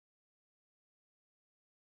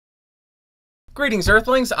Greetings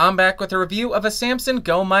Earthlings, I'm back with a review of a Samson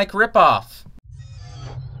Go Mic ripoff.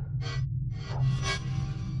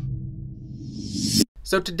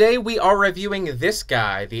 So today we are reviewing this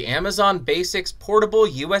guy, the Amazon Basics Portable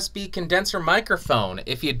USB Condenser Microphone.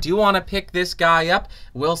 If you do want to pick this guy up,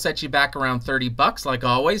 we'll set you back around 30 bucks like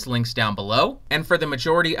always, links down below. And for the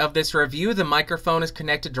majority of this review, the microphone is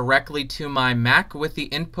connected directly to my Mac with the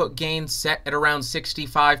input gain set at around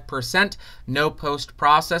 65%. No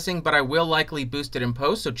post-processing, but I will likely boost it in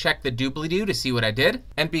post, so check the doobly-doo to see what I did.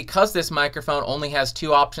 And because this microphone only has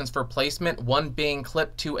two options for placement, one being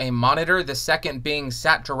clipped to a monitor, the second being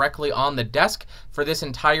sat directly on the desk, for this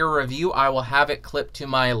entire review I will have it clipped to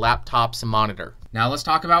my laptop's monitor. Now let's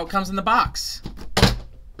talk about what comes in the box.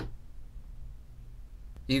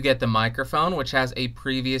 You get the microphone, which has a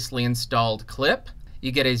previously installed clip.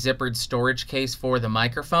 You get a zippered storage case for the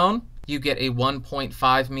microphone. You get a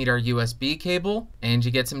 1.5 meter USB cable, and you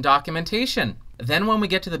get some documentation. Then when we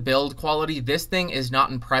get to the build quality, this thing is not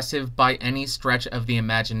impressive by any stretch of the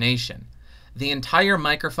imagination. The entire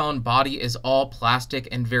microphone body is all plastic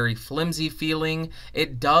and very flimsy feeling.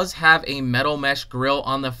 It does have a metal mesh grill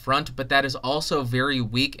on the front, but that is also very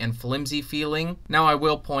weak and flimsy feeling. Now I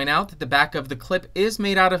will point out that the back of the clip is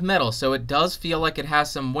made out of metal, so it does feel like it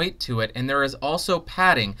has some weight to it, and there is also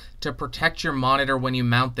padding to protect your monitor when you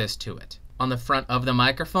mount this to it. On the front of the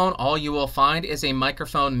microphone, all you will find is a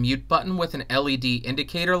microphone mute button with an LED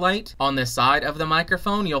indicator light. On the side of the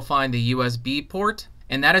microphone, you'll find the USB port.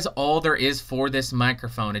 And that is all there is for this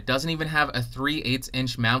microphone. It doesn't even have a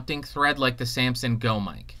 3/8" mounting thread like the Samson Go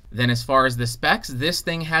Mic. Then as far as the specs, this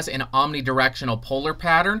thing has an omnidirectional polar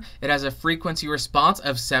pattern. It has a frequency response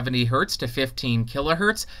of 70 Hz to 15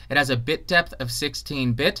 kHz. It has a bit depth of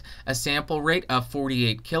 16 bit, a sample rate of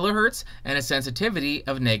 48 kHz, and a sensitivity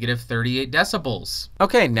of -38 decibels.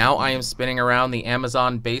 Okay, now I am spinning around the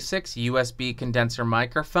Amazon Basics USB condenser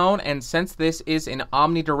microphone, and since this is an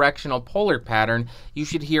omnidirectional polar pattern, you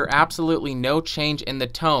should hear absolutely no change in the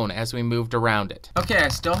tone as we moved around it. Okay, I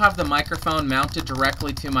still have the microphone mounted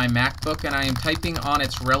directly to my MacBook, and I am typing on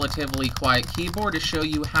its relatively quiet keyboard to show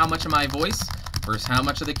you how much of my voice versus how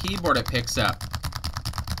much of the keyboard it picks up.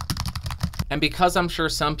 And because I'm sure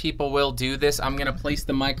some people will do this, I'm going to place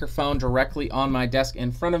the microphone directly on my desk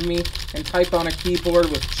in front of me and type on a keyboard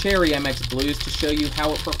with Cherry MX Blues to show you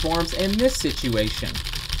how it performs in this situation.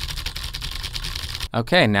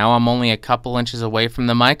 Okay, now I'm only a couple inches away from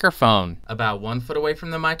the microphone. About 1 foot away from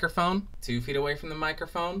the microphone, 2 feet away from the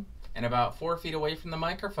microphone, and about 4 feet away from the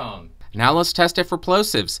microphone. Now let's test it for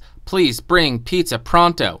plosives. Please bring pizza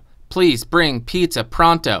pronto. Please bring pizza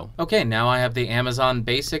pronto. Okay, now I have the Amazon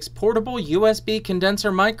Basics Portable USB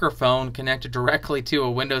Condenser Microphone connected directly to a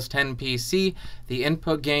Windows 10 PC. The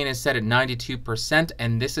input gain is set at 92%,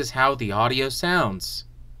 and this is how the audio sounds.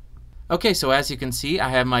 Okay, so as you can see, I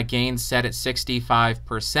have my gain set at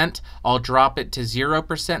 65%. I'll drop it to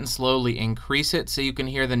 0% and slowly increase it so you can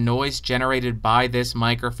hear the noise generated by this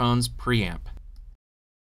microphone's preamp.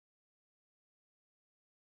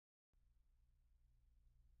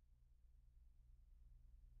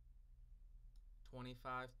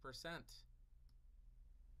 %.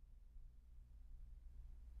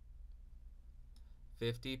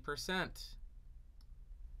 50%.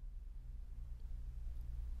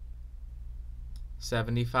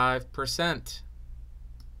 75%.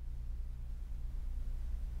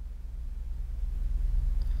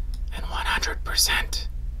 And 100%.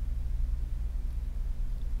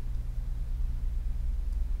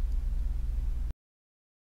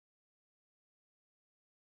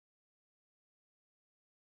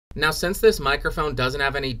 Now, since this microphone doesn't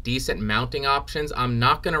have any decent mounting options, I'm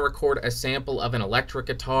not going to record a sample of an electric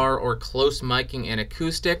guitar or close miking an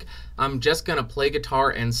acoustic. I'm just going to play guitar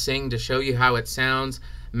and sing to show you how it sounds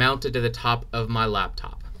mounted to the top of my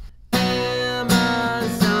laptop.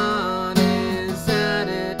 Amazon is at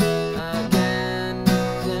it again.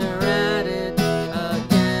 They're at it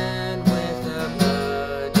again with a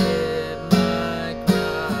budget microphone.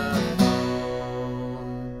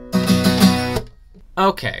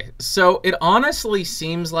 Okay, so it honestly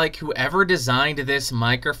seems like whoever designed this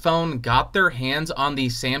microphone got their hands on the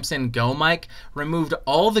Samson Go Mic, removed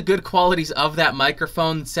all the good qualities of that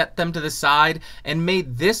microphone, set them to the side, and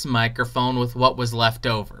made this microphone with what was left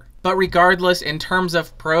over. But regardless, in terms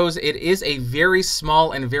of pros, it is a very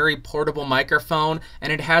small and very portable microphone,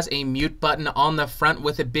 and it has a mute button on the front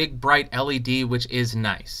with a big bright LED, which is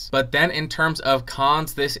nice. But then in terms of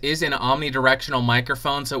cons, this is an omnidirectional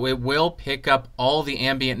microphone, so it will pick up all the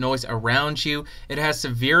ambient noise around you. It has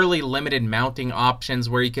severely limited mounting options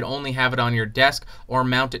where you can only have it on your desk or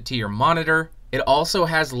mount it to your monitor. It also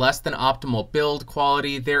has less than optimal build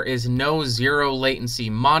quality, there is no zero latency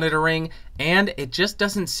monitoring, and it just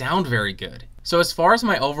doesn't sound very good. So as far as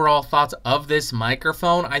my overall thoughts of this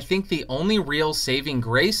microphone, I think the only real saving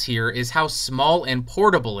grace here is how small and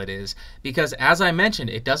portable it is, because as I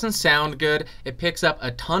mentioned, it doesn't sound good, it picks up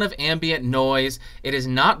a ton of ambient noise, it is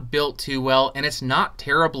not built too well, and it's not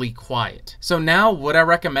terribly quiet. So now, would I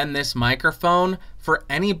recommend this microphone? For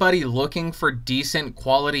anybody looking for decent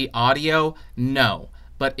quality audio, no.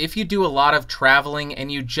 But if you do a lot of traveling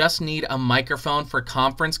and you just need a microphone for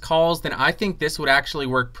conference calls, then I think this would actually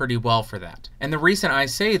work pretty well for that. And the reason I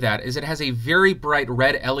say that is it has a very bright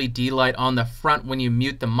red LED light on the front when you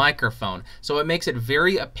mute the microphone. So it makes it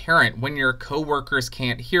very apparent when your coworkers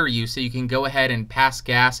can't hear you, so you can go ahead and pass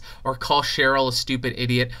gas or call Cheryl a stupid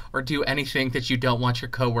idiot or do anything that you don't want your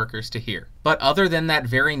coworkers to hear. But other than that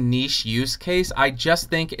very niche use case, I just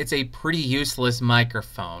think it's a pretty useless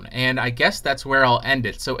microphone. And I guess that's where I'll end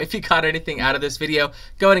it. So if you got anything out of this video,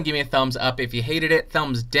 go ahead and give me a thumbs up. If you hated it,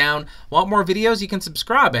 thumbs down. Want more videos? You can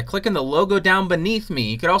subscribe by clicking the logo down beneath me.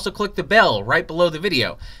 You could also click the bell right below the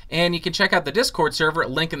video. And you can check out the Discord server,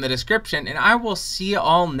 link in the description. And I will see you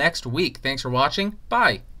all next week. Thanks for watching.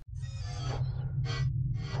 Bye.